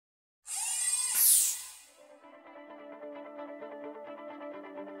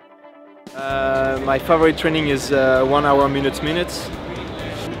My favorite training is 1 hour minutes.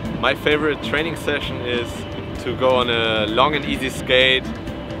 My favorite training session is to go on a long and easy skate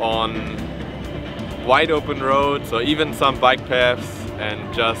on wide open roads or even some bike paths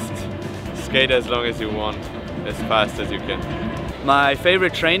and just skate as long as you want, as fast as you can. My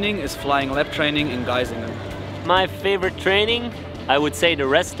favorite training is flying lap training in Geisingen. My favorite training, I would say the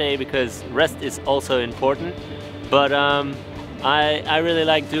rest day, because rest is also important. But I really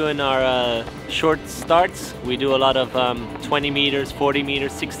like doing our short starts. We do a lot of 20 meters, 40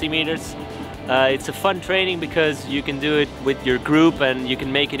 meters, 60 meters. It's a fun training because you can do it with your group and you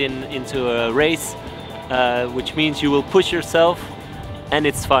can make it into a race, which means you will push yourself and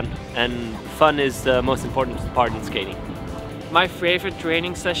it's fun. And fun is the most important part in skating. My favorite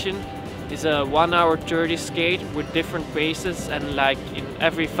training session is a 1 hour 30 skate with different paces, and like in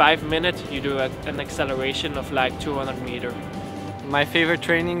every 5 minutes you do an acceleration of like 200 meters. My favorite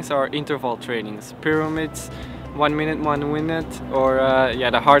trainings are interval trainings, pyramids, 1 minute, 1 minute, or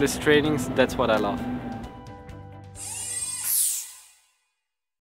the hardest trainings. That's what I love.